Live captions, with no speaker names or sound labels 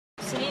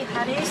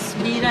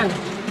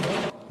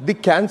The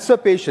cancer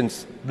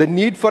patients, the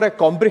need for a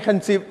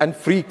comprehensive and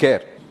free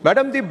care.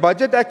 Madam, the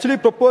budget actually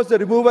proposed the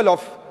removal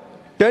of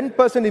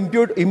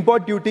 10%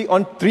 import duty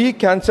on 3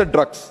 cancer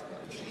drugs: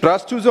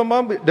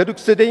 trastuzumab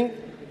deruxtecan,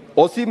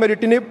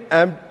 osimertinib,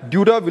 and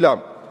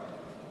duravilam.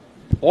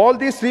 All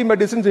these 3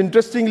 medicines,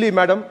 interestingly,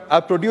 madam,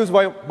 are produced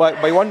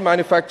by one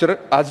manufacturer,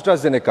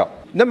 AstraZeneca.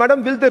 Now,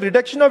 madam, will the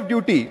reduction of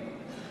duty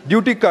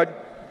cut,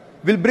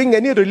 will bring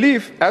any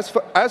relief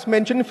as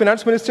mentioned in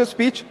Finance Minister's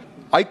speech?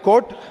 I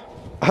quote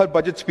her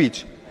budget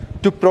speech: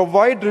 "To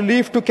provide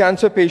relief to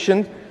cancer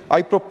patients,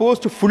 I propose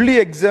to fully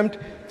exempt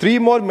 3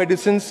 more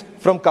medicines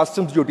from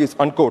customs duties,"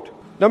 unquote.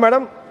 Now,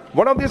 madam,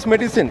 one of these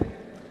medicines,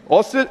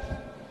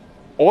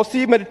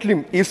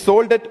 osimertinib, is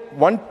sold at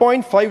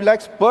 1.5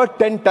 lakhs per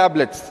 10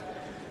 tablets,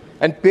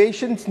 and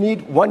patients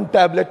need 1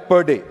 tablet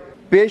per day.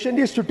 Patient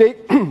is to take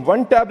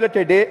 1 tablet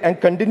a day and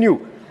continue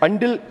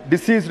until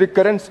disease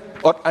recurrence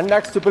or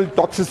unacceptable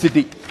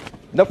toxicity.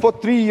 Now, for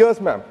 3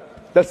 years, ma'am.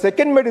 The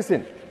second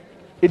medicine,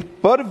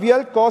 it per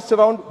vial costs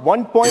around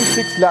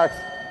 1.6 lakhs,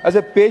 as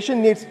a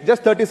patient needs,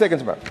 just 30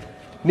 seconds, ma'am,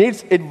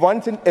 needs it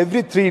once in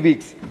every 3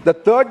 weeks. The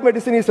third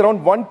medicine is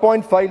around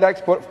 1.5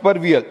 lakhs per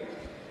vial.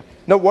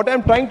 Now, what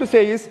I'm trying to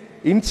say is,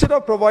 instead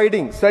of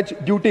providing such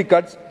duty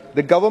cuts,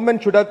 the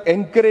government should have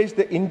encouraged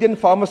the Indian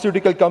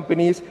pharmaceutical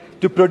companies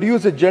to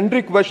produce a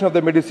generic version of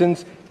the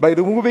medicines by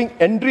removing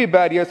entry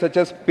barriers such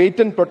as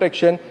patent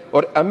protection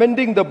or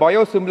amending the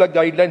biosimilar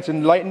guidelines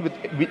in line with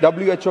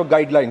WHO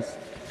guidelines.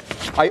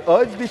 I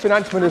urge the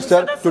Finance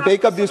Minister to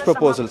take up these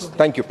proposals.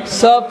 Thank you.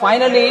 Sir,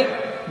 finally,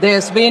 there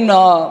has been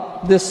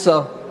this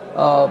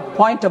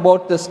point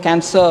about this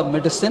cancer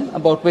medicine,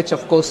 about which,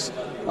 of course,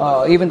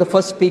 even the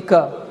first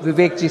speaker,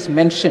 Vivek ji,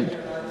 mentioned.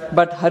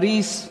 But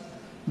Harish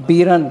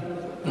Biran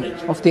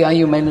of the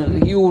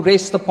IUMN, you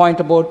raised the point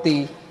about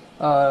the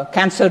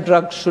cancer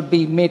drugs should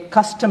be made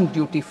custom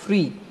duty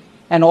free,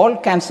 and all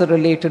cancer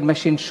related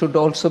machines should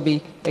also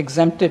be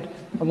exempted.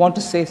 I want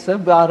to say, sir,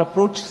 our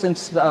approach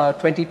since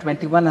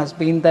 2021 has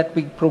been that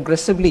we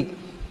progressively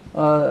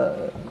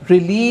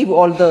relieve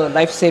all the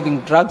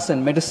life-saving drugs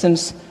and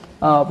medicines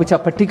which are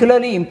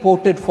particularly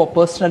imported for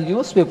personal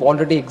use. We've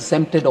already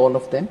exempted all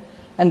of them,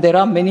 and there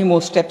are many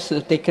more steps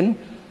taken.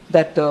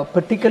 That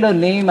particular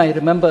name, I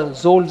remember,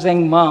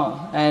 Zolzengma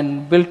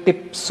and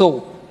Viltipso,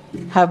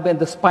 have been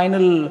the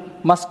spinal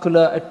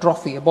muscular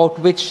atrophy, about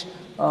which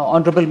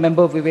Honorable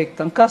Member Vivek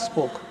Tanka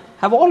spoke,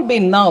 have all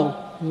been now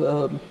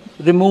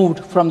removed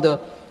from the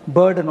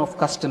burden of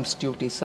customs duties.